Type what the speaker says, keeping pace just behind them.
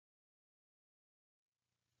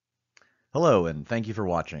Hello, and thank you for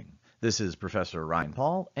watching. This is Professor Ryan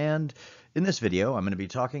Paul, and in this video I'm going to be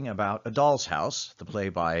talking about A Doll's House, the play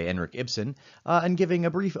by Henrik Ibsen, and giving a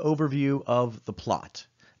brief overview of the plot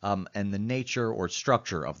and the nature or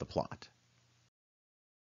structure of the plot.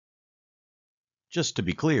 Just to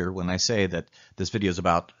be clear, when I say that this video is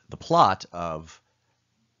about the plot of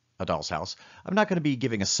A Doll's House, I'm not going to be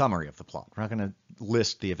giving a summary of the plot. We're not going to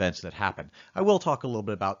list the events that happen. I will talk a little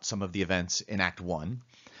bit about some of the events in Act 1,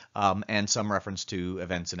 and some reference to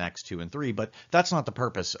events in Acts 2 and 3, but that's not the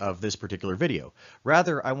purpose of this particular video.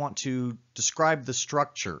 Rather, I want to describe the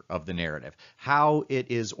structure of the narrative, how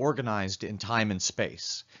it is organized in time and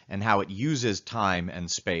space, and how it uses time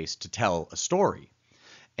and space to tell a story.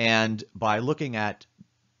 And by looking at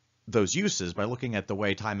those uses, by looking at the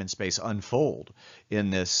way time and space unfold in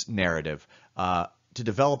this narrative, to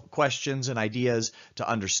develop questions and ideas, to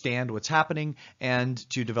understand what's happening, and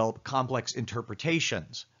to develop complex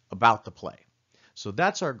interpretations about the play. So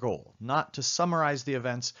that's our goal, not to summarize the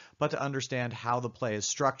events, but to understand how the play is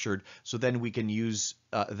structured, so then we can use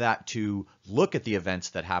that to look at the events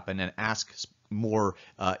that happen and ask more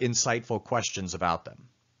insightful questions about them.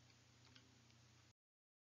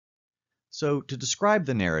 So to describe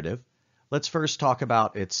the narrative, let's first talk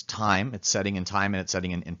about its time, its setting in time, and its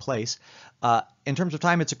setting in place. In terms of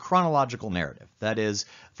time, it's a chronological narrative. That is,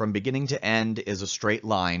 from beginning to end is a straight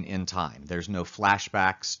line in time. There's no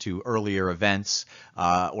flashbacks to earlier events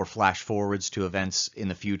or flash forwards to events in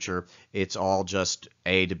the future. It's all just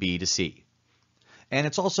A to B to C. And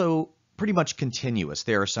it's also pretty much continuous.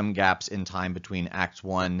 There are some gaps in time between Acts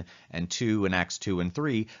 1 and 2 and Acts 2 and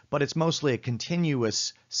 3, but it's mostly a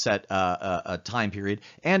continuous set a time period,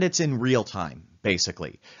 and it's in real time,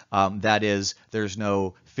 basically. That is, there's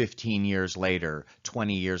no 15 years later,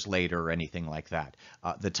 20 years later, or anything like that.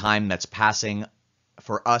 The time that's passing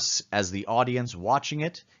for us as the audience watching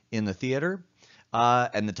it in the theater,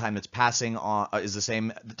 and the time that's passing on is the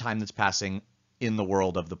same the time that's passing in the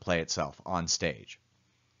world of the play itself on stage.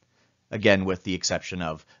 Again, with the exception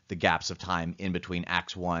of the gaps of time in between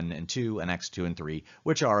Acts 1 and 2 and Acts 2 and 3,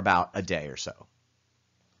 which are about a day or so.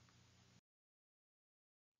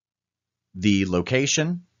 The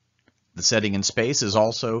location, the setting in space, is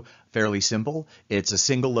also fairly simple. It's a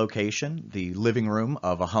single location, the living room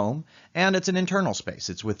of a home, and it's an internal space.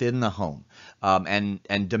 It's within the home, and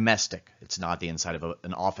domestic. It's not the inside of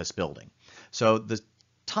an office building. So the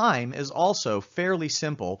time is also fairly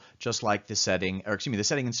simple, just like the setting, or excuse me, the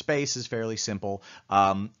setting in space is fairly simple,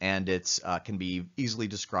 and it's can be easily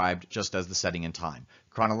described just as the setting in time.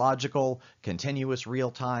 Chronological, continuous,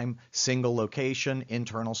 real time, single location,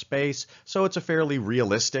 internal space. So it's a fairly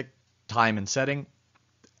realistic time and setting,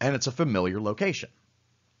 and it's a familiar location.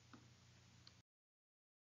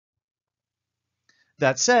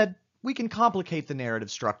 That said, we can complicate the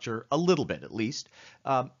narrative structure a little bit, at least.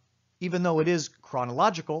 Even though it is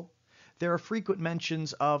chronological, there are frequent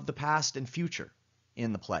mentions of the past and future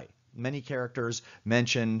in the play. Many characters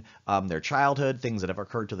mention their childhood, things that have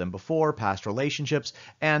occurred to them before, past relationships,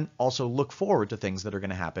 and also look forward to things that are going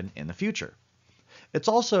to happen in the future. It's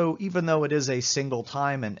also, even though it is a single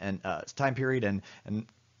time and time period and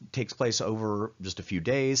takes place over just a few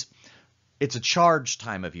days, it's a charged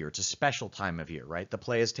time of year. It's a special time of year, right? The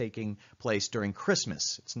play is taking place during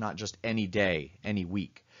Christmas. It's not just any day, any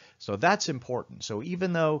week. So that's important. So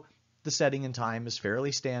even though the setting and time is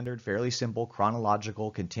fairly standard, fairly simple,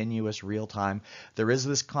 chronological, continuous, real time, there is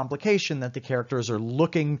this complication that the characters are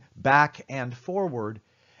looking back and forward,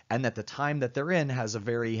 and that the time that they're in has a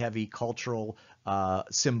very heavy cultural,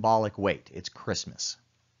 symbolic weight. It's Christmas.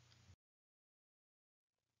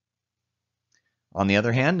 On the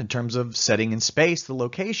other hand, in terms of setting in space, the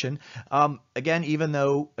location, again, even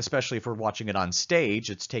though, especially if we're watching it on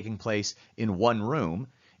stage, it's taking place in one room.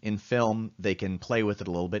 In film, they can play with it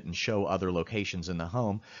a little bit and show other locations in the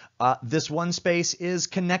home. This one space is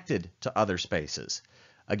connected to other spaces.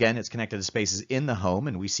 Again, it's connected to spaces in the home,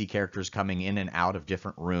 and we see characters coming in and out of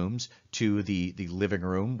different rooms to the living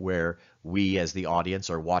room where we as the audience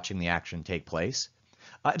are watching the action take place.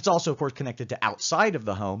 It's also, of course, connected to outside of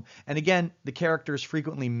the home. And again, the characters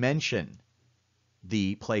frequently mention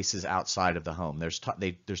the places outside of the home. There's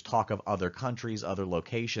talk of other countries, other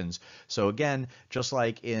locations. So again, just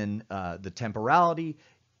like in the temporality,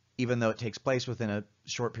 even though it takes place within a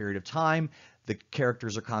short period of time, the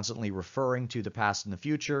characters are constantly referring to the past and the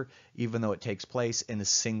future. Even though it takes place in a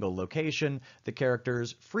single location, the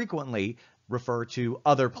characters frequently refer to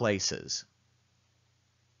other places.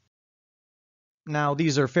 Now,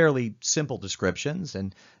 these are fairly simple descriptions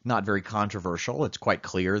and not very controversial. It's quite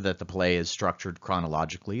clear that the play is structured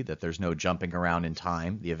chronologically, that there's no jumping around in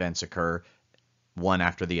time. The events occur one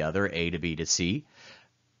after the other, A to B to C.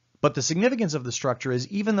 But the significance of the structure is,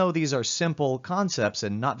 even though these are simple concepts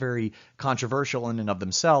and not very controversial in and of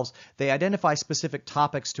themselves, they identify specific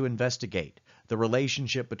topics to investigate. The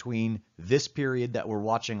relationship between this period that we're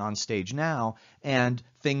watching on stage now and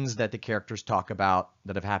things that the characters talk about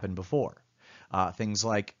that have happened before. Things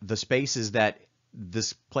like the spaces that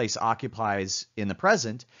this place occupies in the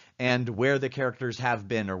present and where the characters have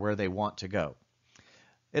been or where they want to go.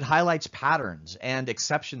 It highlights patterns and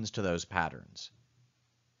exceptions to those patterns.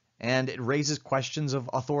 And it raises questions of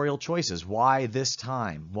authorial choices. Why this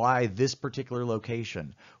time? Why this particular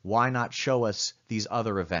location? Why not show us these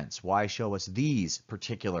other events? Why show us these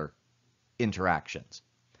particular interactions?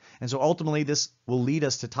 And so ultimately, this will lead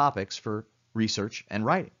us to topics for research and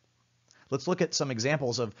writing. Let's look at some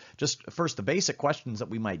examples of just first the basic questions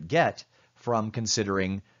that we might get from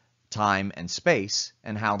considering time and space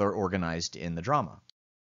and how they're organized in the drama.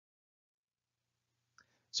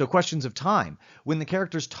 So questions of time. When the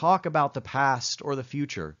characters talk about the past or the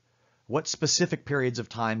future, what specific periods of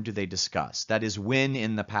time do they discuss? That is, when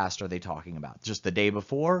in the past are they talking about? Just the day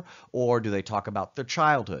before? Or do they talk about their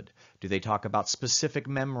childhood? Do they talk about specific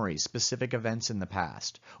memories, specific events in the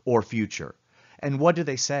past or future? And what do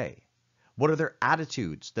they say? What are their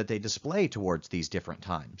attitudes that they display towards these different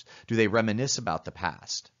times? Do they reminisce about the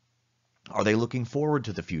past? Are they looking forward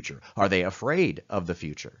to the future? Are they afraid of the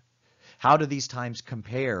future? How do these times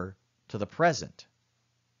compare to the present?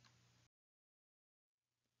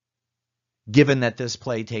 Given that this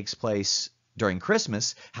play takes place during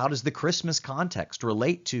Christmas, how does the Christmas context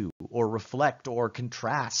relate to or reflect or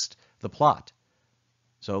contrast the plot?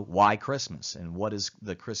 So why Christmas? And what is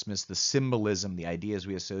the Christmas, the symbolism, the ideas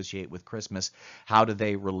we associate with Christmas, how do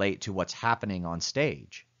they relate to what's happening on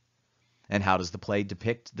stage? And how does the play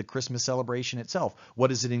depict the Christmas celebration itself? What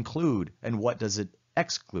does it include and what does it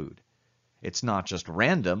exclude? It's not just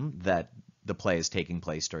random that the play is taking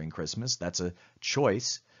place during Christmas. That's a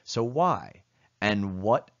choice. So why? And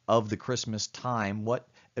what of the Christmas time, what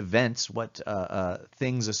events, what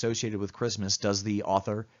things associated with Christmas does the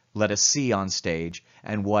author let us see on stage,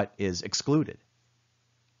 and what is excluded?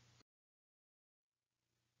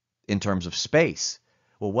 In terms of space,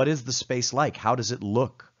 well, what is the space like? How does it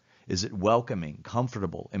look? Is it welcoming,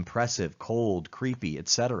 comfortable, impressive, cold, creepy,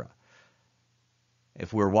 etc.?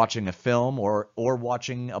 If we're watching a film or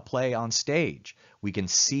watching a play on stage, we can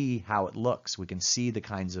see how it looks. We can see the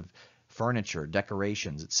kinds of furniture,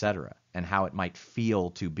 decorations, etc., and how it might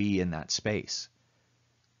feel to be in that space.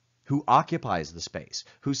 Who occupies the space?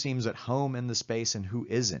 Who seems at home in the space and who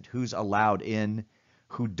isn't? Who's allowed in?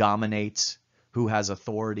 Who dominates? Who has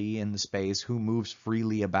authority in the space? Who moves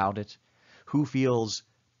freely about it? Who feels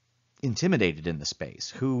intimidated in the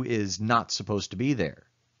space? Who is not supposed to be there?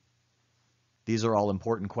 These are all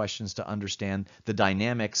important questions to understand the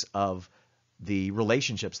dynamics of the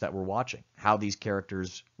relationships that we're watching, how these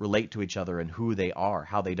characters relate to each other and who they are,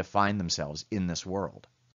 how they define themselves in this world.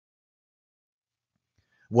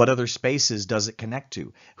 What other spaces does it connect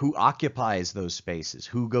to? Who occupies those spaces?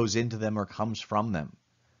 Who goes into them or comes from them?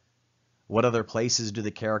 What other places do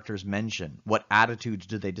the characters mention? What attitudes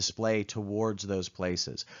do they display towards those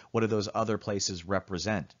places? What do those other places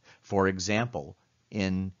represent? For example,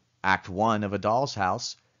 in Act 1 of A Doll's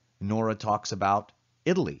House, Nora talks about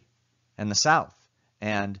Italy and the South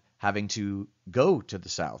and having to go to the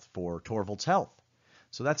South for Torvald's health.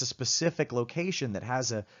 So that's a specific location that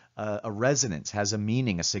has a resonance, has a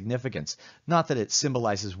meaning, a significance. Not that it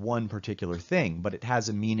symbolizes one particular thing, but it has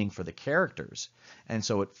a meaning for the characters. And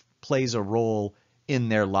so it plays a role in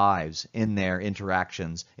their lives, in their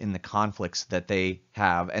interactions, in the conflicts that they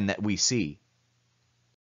have and that we see.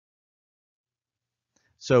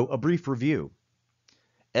 So a brief review.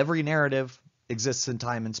 Every narrative exists in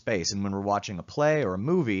time and space, and when we're watching a play or a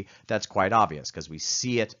movie, that's quite obvious because we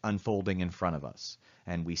see it unfolding in front of us,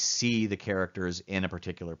 and we see the characters in a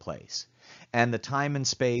particular place. And the time and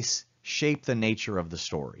space shape the nature of the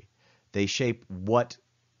story. They shape what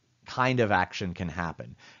kind of action can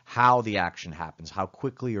happen, how the action happens, how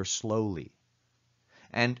quickly or slowly.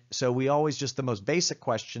 And so we always, just the most basic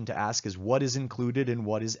question to ask is what is included and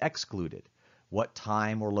what is excluded? What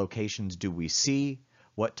time or locations do we see?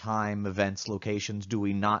 What time, events, locations do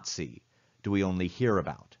we not see? Do we only hear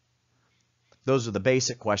about? Those are the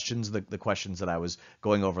basic questions. The questions that I was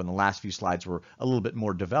going over in the last few slides were a little bit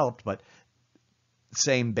more developed, but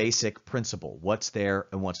same basic principle. What's there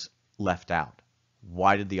and what's left out?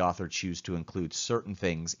 Why did the author choose to include certain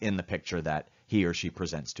things in the picture that he or she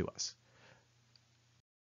presents to us?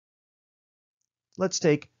 Let's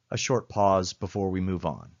take a short pause before we move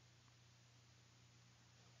on.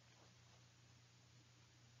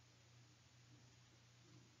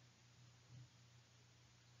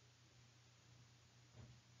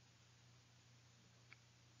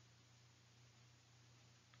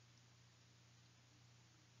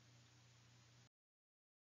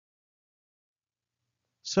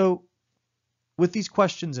 So with these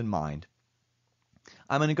questions in mind,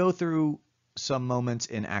 I'm going to go through some moments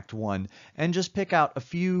in Act 1 and just pick out a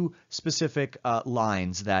few specific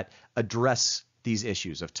lines that address these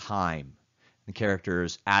issues of time, the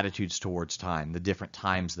characters' attitudes towards time, the different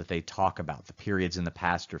times that they talk about, the periods in the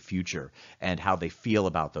past or future, and how they feel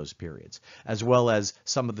about those periods, as well as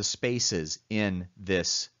some of the spaces in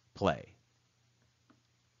this play.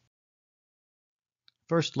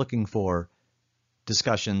 First, looking for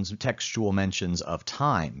discussions, textual mentions of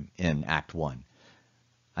time in Act 1.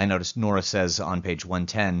 I noticed Nora says on page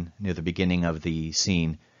 110, near the beginning of the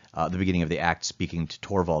scene, the beginning of the act, speaking to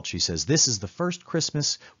Torvald, she says, "This is the first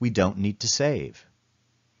Christmas we don't need to save."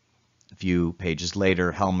 A few pages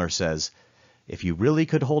later, Helmer says, "If you really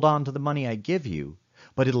could hold on to the money I give you,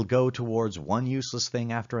 but it'll go towards one useless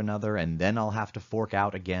thing after another, and then I'll have to fork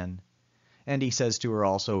out again." And he says to her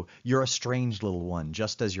also, "You're a strange little one,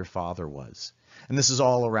 just as your father was." And this is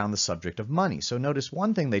all around the subject of money. So notice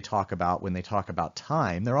one thing they talk about when they talk about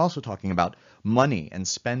time, they're also talking about money and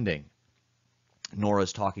spending.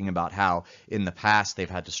 Nora's talking about how in the past they've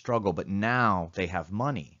had to struggle, but now they have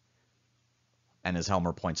money. And as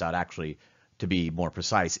Helmer points out, actually, to be more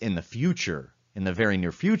precise, in the future, in the very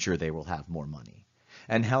near future, they will have more money.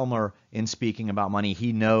 And Helmer, in speaking about money,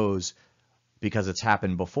 he knows, because it's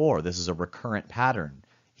happened before, this is a recurrent pattern.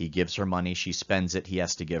 He gives her money, she spends it, he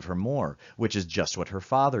has to give her more, which is just what her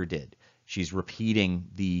father did. She's repeating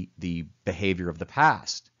the behavior of the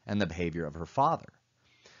past and the behavior of her father.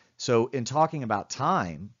 So in talking about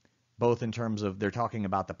time, both in terms of they're talking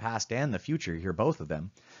about the past and the future, you hear both of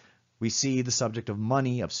them, we see the subject of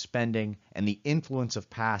money, of spending, and the influence of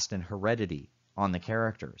past and heredity on the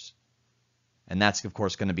characters. And that's, of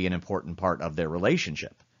course, going to be an important part of their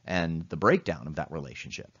relationship and the breakdown of that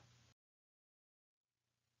relationship.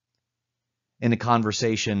 In a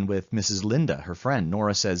conversation with Mrs. Linda, her friend,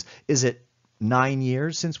 Nora says, "Is it 9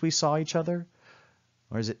 years since we saw each other?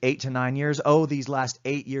 Or is it 8 to 9 years? Oh, these last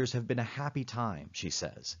 8 years have been a happy time," she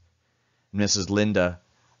says. Mrs. Linda,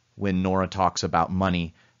 when Nora talks about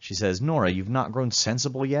money, she says, "Nora, you've not grown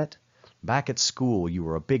sensible yet? Back at school, you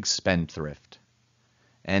were a big spendthrift."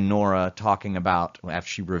 And Nora talking about, after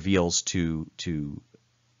she reveals to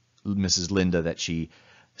Mrs. Linda that she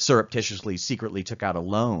surreptitiously, secretly took out a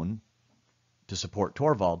loan to support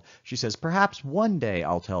Torvald, she says, "Perhaps one day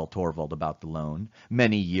I'll tell Torvald about the loan,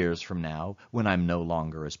 many years from now, when I'm no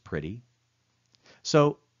longer as pretty."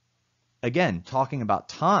 So, again, talking about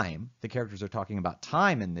time, the characters are talking about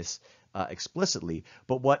time in this explicitly,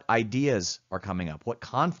 but what ideas are coming up? What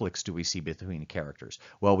conflicts do we see between the characters?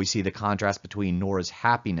 Well, we see the contrast between Nora's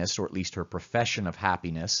happiness, or at least her profession of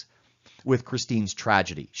happiness, with Christine's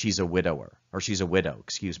tragedy. She's a widow,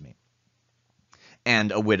 excuse me.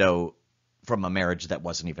 And a widow from a marriage that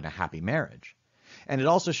wasn't even a happy marriage. And it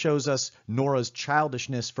also shows us Nora's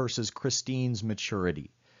childishness versus Christine's maturity.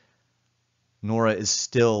 Nora is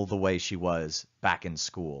still the way she was back in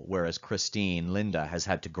school, whereas Christine, Linda, has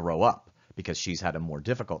had to grow up because she's had a more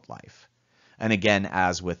difficult life. And again,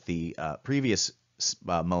 as with the previous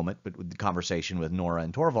moment, but with the conversation with Nora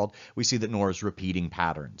and Torvald, we see that Nora's repeating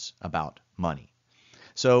patterns about money.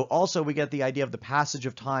 So also we get the idea of the passage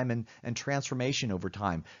of time and transformation over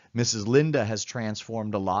time. Mrs. Linda has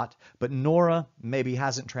transformed a lot, but Nora maybe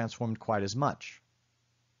hasn't transformed quite as much.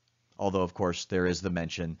 Although, of course, there is the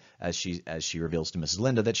mention, as she reveals to Mrs.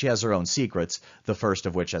 Linda, that she has her own secrets, the first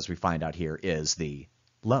of which, as we find out here, is the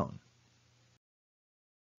loan.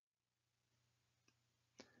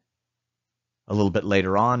 A little bit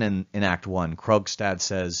later on in Act 1, Krogstad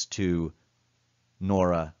says to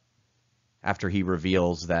Nora, after he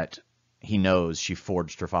reveals that he knows she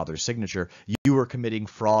forged her father's signature, "You were committing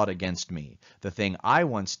fraud against me. The thing I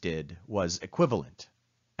once did was equivalent,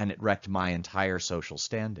 and it wrecked my entire social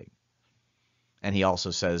standing." And he also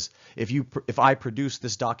says, if I produce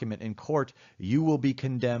this document in court, you will be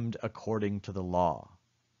condemned according to the law.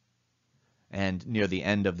 And near the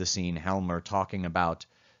end of the scene, Helmer talking about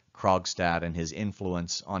Krogstad and his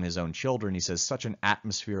influence on his own children, he says, "Such an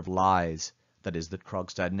atmosphere of lies," that is, that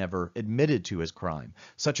Krogstad never admitted to his crime.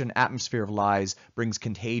 "Such an atmosphere of lies brings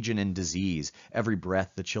contagion and disease. Every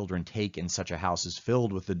breath the children take in such a house is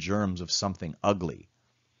filled with the germs of something ugly."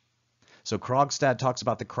 So Krogstad talks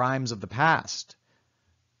about the crimes of the past,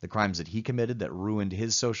 the crimes that he committed that ruined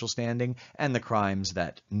his social standing, and the crimes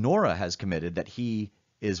that Nora has committed that he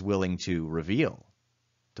is willing to reveal,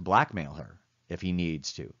 to blackmail her if he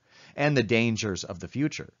needs to, and the dangers of the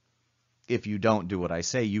future. If you don't do what I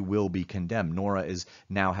say, you will be condemned. Nora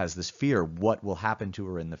now has this fear, what will happen to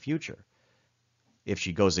her in the future? If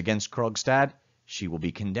she goes against Krogstad, she will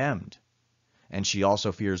be condemned. And she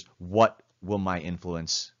also fears what will my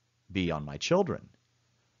influence be on my children?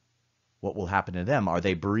 What will happen to them? Are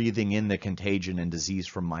they breathing in the contagion and disease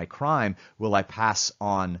from my crime? Will I pass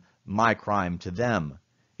on my crime to them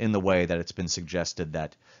in the way that it's been suggested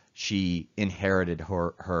that she inherited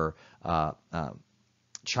her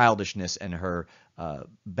childishness and her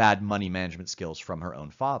bad money management skills from her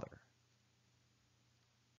own father?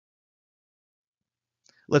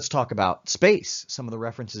 Let's talk about space, some of the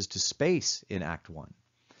references to space in Act 1.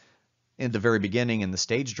 In the very beginning, in the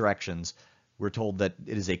stage directions, we're told that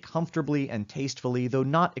it is a comfortably and tastefully, though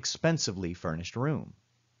not expensively, furnished room.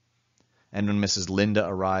 And when Mrs. Linda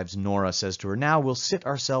arrives, Nora says to her, "Now we'll sit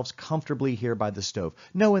ourselves comfortably here by the stove.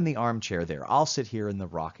 No, in the armchair there. I'll sit here in the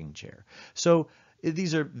rocking chair." So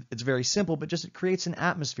it's very simple, but just it creates an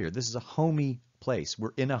atmosphere. This is a homey place.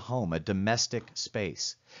 We're in a home, a domestic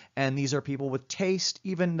space. And these are people with taste,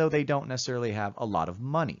 even though they don't necessarily have a lot of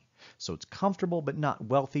money. So it's comfortable but not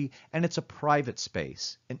wealthy, and it's a private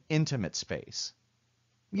space, an intimate space,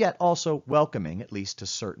 yet also welcoming, at least to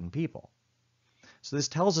certain people. So this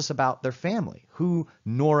tells us about their family, who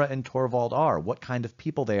Nora and Torvald are, what kind of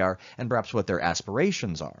people they are, and perhaps what their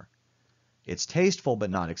aspirations are. It's tasteful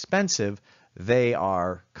but not expensive. They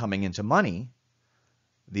are coming into money.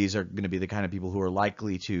 These are going to be the kind of people who are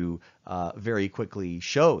likely to very quickly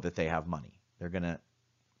show that they have money. They're going to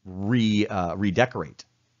redecorate.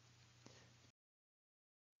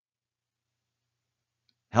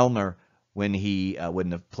 Helmer, when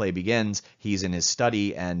the play begins, he's in his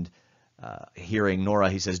study and hearing Nora,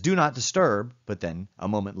 he says, "Do not disturb," but then a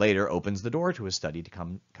moment later opens the door to his study to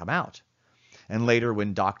come out. And later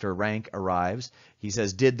when Dr. Rank arrives, he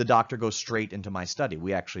says, "Did the doctor go straight into my study?"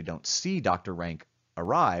 We actually don't see Dr. Rank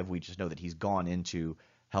arrive. We just know that he's gone into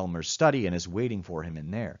Helmer's study and is waiting for him in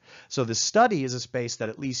there. So the study is a space that,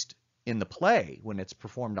 at least in the play, when it's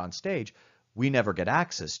performed on stage, we never get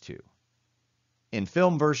access to. In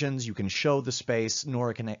film versions, you can show the space.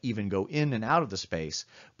 Nora can even go in and out of the space.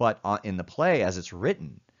 But in the play, as it's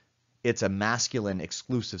written, it's a masculine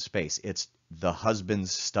exclusive space. It's the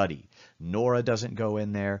husband's study. Nora doesn't go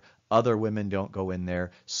in there. Other women don't go in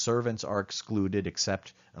there. Servants are excluded,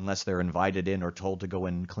 except unless they're invited in or told to go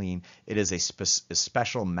in and clean. It is a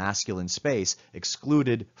special masculine space,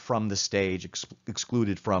 excluded from the stage,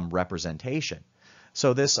 excluded from representation.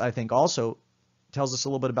 So this, I think, also tells us a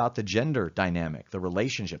little bit about the gender dynamic, the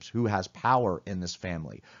relationships, who has power in this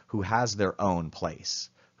family, who has their own place,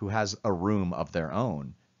 who has a room of their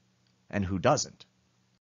own, and who doesn't.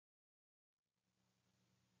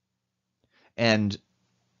 And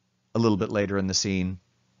a little bit later in the scene,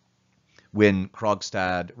 when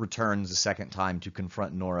Krogstad returns the second time to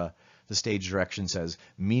confront Nora, the stage direction says,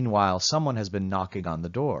 "Meanwhile, someone has been knocking on the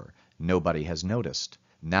door. Nobody has noticed.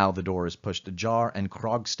 Now the door is pushed ajar and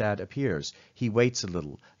Krogstad appears. He waits a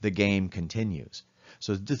little. The game continues."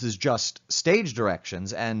 So this is just stage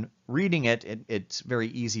directions, and reading it's very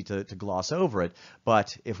easy to gloss over it.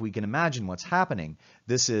 But if we can imagine what's happening,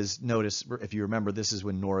 this is, notice, if you remember, this is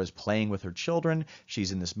when Nora's playing with her children.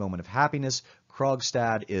 She's in this moment of happiness.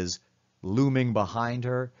 Krogstad is looming behind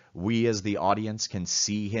her. We as the audience can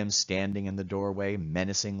see him standing in the doorway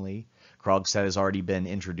menacingly. Krogstad has already been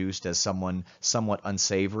introduced as someone somewhat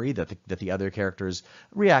unsavory that the other characters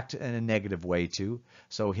react in a negative way to.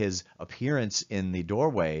 So his appearance in the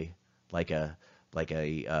doorway, like an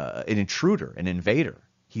intruder, an invader.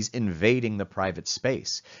 He's invading the private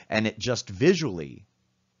space, and it just visually.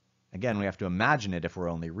 Again, we have to imagine it if we're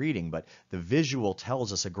only reading, but the visual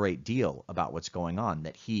tells us a great deal about what's going on,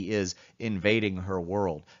 that he is invading her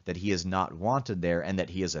world, that he is not wanted there, and that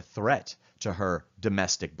he is a threat to her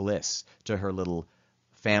domestic bliss, to her little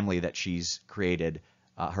family that she's created,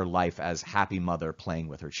 her life as happy mother playing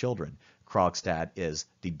with her children. Krogstad is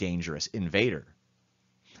the dangerous invader.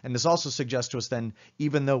 And this also suggests to us then,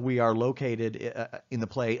 even though we are located in the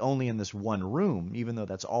play only in this one room, even though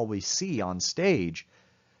that's all we see on stage,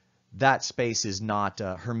 that space is not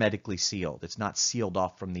hermetically sealed. It's not sealed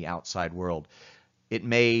off from the outside world.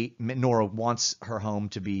 Nora wants her home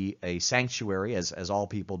to be a sanctuary, as all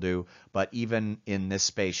people do, but even in this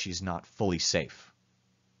space, she's not fully safe.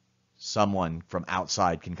 Someone from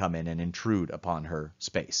outside can come in and intrude upon her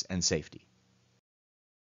space and safety.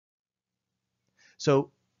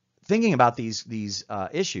 So thinking about these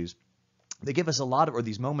issues, they give us a lot of, or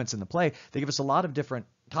these moments in the play, they give us a lot of different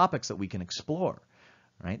topics that we can explore.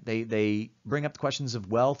 Right? They bring up the questions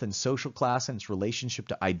of wealth and social class and its relationship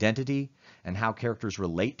to identity and how characters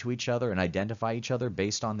relate to each other and identify each other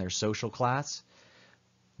based on their social class.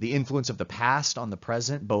 The influence of the past on the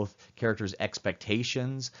present, both characters'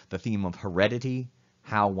 expectations, the theme of heredity,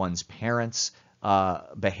 how one's parents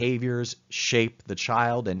behaviors shape the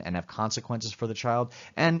child and have consequences for the child,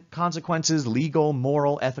 and consequences, legal,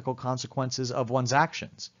 moral, ethical consequences of one's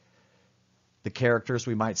actions. The characters,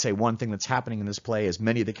 we might say one thing that's happening in this play is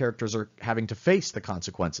many of the characters are having to face the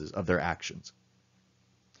consequences of their actions.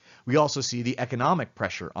 We also see the economic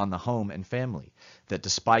pressure on the home and family, that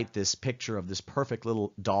despite this picture of this perfect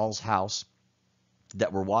little doll's house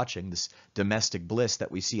that we're watching, this domestic bliss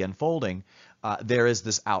that we see unfolding, there is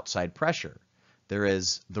this outside pressure. There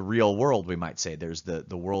is the real world, we might say. There's the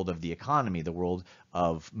world of the economy, the world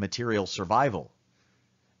of material survival.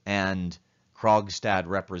 And Krogstad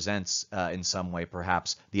represents, in some way,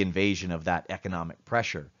 perhaps, the invasion of that economic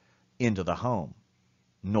pressure into the home.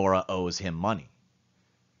 Nora owes him money.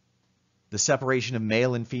 The separation of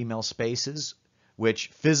male and female spaces, which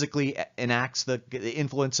physically enacts the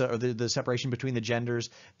influence or the separation between the genders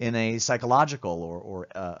in a psychological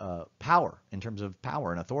or power, in terms of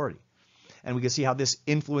power and authority. And we can see how this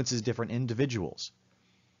influences different individuals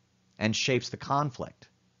and shapes the conflict,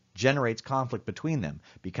 generates conflict between them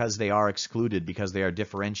because they are excluded, because they are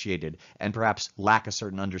differentiated, and perhaps lack a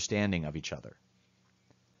certain understanding of each other.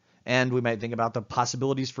 And we might think about the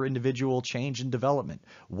possibilities for individual change and development.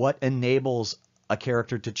 What enables a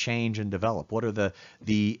character to change and develop? What are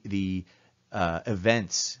the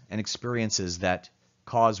events and experiences that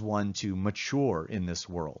cause one to mature in this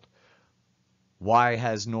world? Why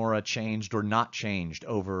has Nora changed or not changed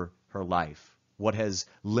over her life? What has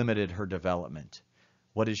limited her development?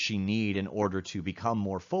 What does she need in order to become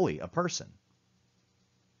more fully a person?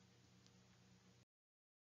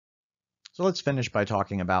 So let's finish by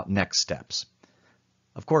talking about next steps.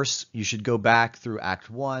 Of course, you should go back through Act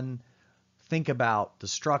 1, think about the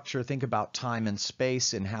structure, think about time and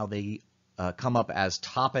space and how they come up as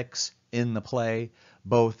topics in the play,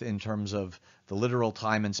 both in terms of the literal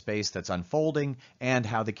time and space that's unfolding and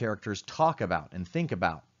how the characters talk about and think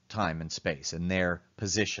about time and space and their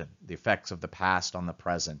position, the effects of the past on the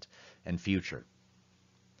present and future.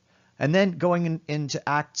 And then going into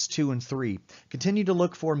Acts 2 and 3, continue to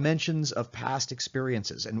look for mentions of past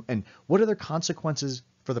experiences and what are their consequences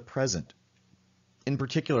for the present. In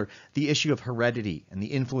particular, the issue of heredity and the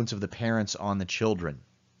influence of the parents on the children.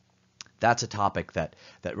 That's a topic that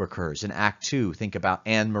recurs. In Act 2, think about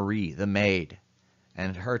Anne-Marie, the maid,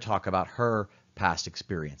 and her talk about her past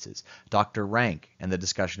experiences. Dr. Rank and the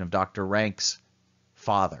discussion of Dr. Rank's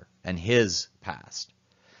father and his past.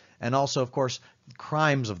 And also, of course,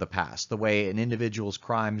 crimes of the past, the way an individual's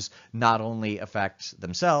crimes not only affect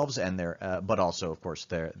themselves and their, but also, of course,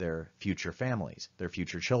 their future families, their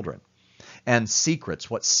future children. And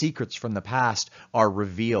secrets, what secrets from the past are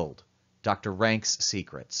revealed. Dr. Rank's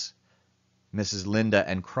secrets. Mrs. Linda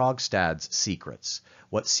and Krogstad's secrets.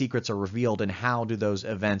 What secrets are revealed and how do those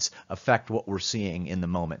events affect what we're seeing in the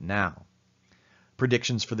moment now?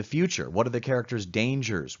 Predictions for the future. What are the characters'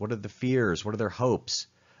 dangers? What are the fears? What are their hopes?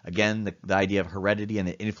 Again, the idea of heredity and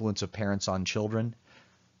the influence of parents on children.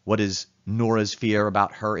 What is Nora's fear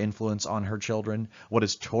about her influence on her children? What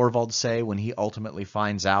does Torvald say when he ultimately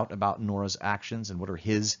finds out about Nora's actions, and what are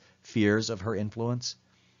his fears of her influence?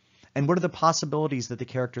 And what are the possibilities that the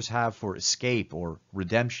characters have for escape or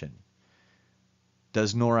redemption?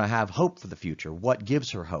 Does Nora have hope for the future? What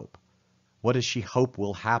gives her hope? What does she hope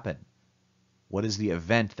will happen? What is the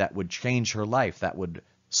event that would change her life, that would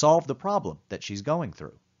solve the problem that she's going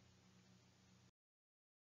through?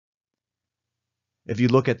 If you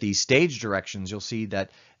look at the stage directions, you'll see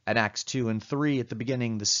that at Acts 2 and 3, at the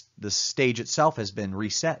beginning, the stage itself has been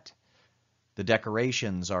reset. The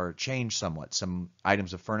decorations are changed somewhat. Some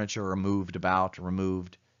items of furniture are moved about,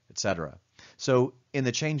 removed, etc. So in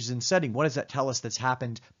the changes in setting, what does that tell us that's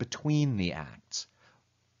happened between the acts?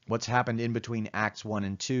 What's happened in between Acts 1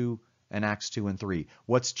 and 2 and Acts 2 and 3?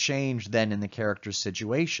 What's changed then in the characters'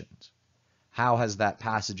 situations? How has that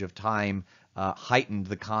passage of time heightened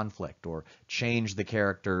the conflict or changed the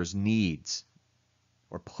characters' needs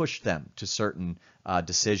or pushed them to certain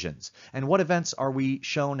decisions? And what events are we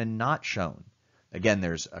shown and not shown? Again,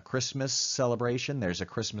 there's a Christmas celebration, there's a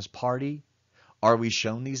Christmas party. Are we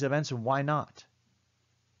shown these events, and why not?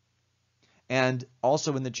 And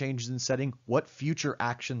also in the changes in setting, what future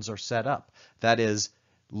actions are set up? That is,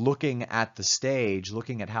 looking at the stage,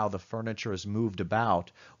 looking at how the furniture is moved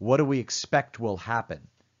about, what do we expect will happen?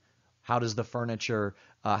 How does the furniture,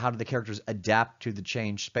 how do the characters adapt to the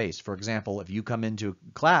changed space? For example, if you come into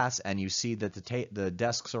class and you see that the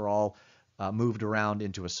desks are all moved around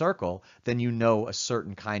into a circle, then you know a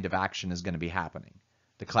certain kind of action is going to be happening.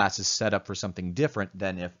 The class is set up for something different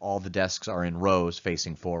than if all the desks are in rows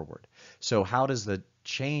facing forward. So how does the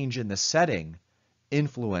change in the setting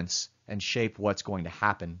influence and shape what's going to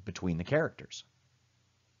happen between the characters?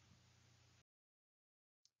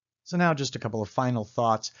 So now just a couple of final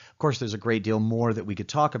thoughts. Of course, there's a great deal more that we could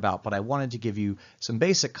talk about, but I wanted to give you some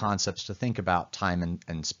basic concepts to think about time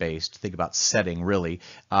and space, to think about setting, really,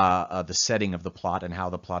 the setting of the plot and how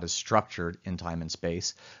the plot is structured in time and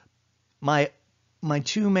space. My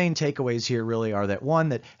two main takeaways here really are that, one,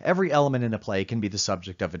 that every element in a play can be the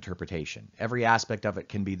subject of interpretation. Every aspect of it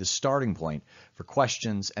can be the starting point for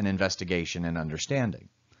questions and investigation and understanding.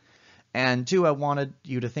 And two, I wanted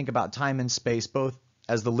you to think about time and space both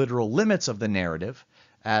as the literal limits of the narrative,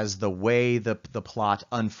 as the way the plot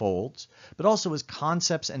unfolds, but also as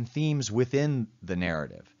concepts and themes within the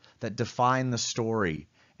narrative that define the story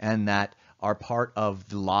and that are part of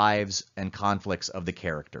the lives and conflicts of the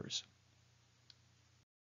characters.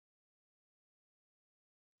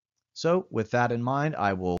 So with that in mind,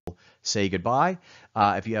 I will say goodbye.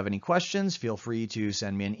 If you have any questions, feel free to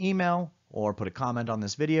send me an email or put a comment on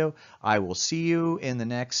this video. I will see you in the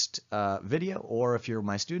next video, or if you're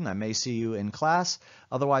my student, I may see you in class.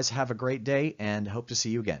 Otherwise, have a great day and hope to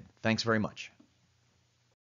see you again. Thanks very much.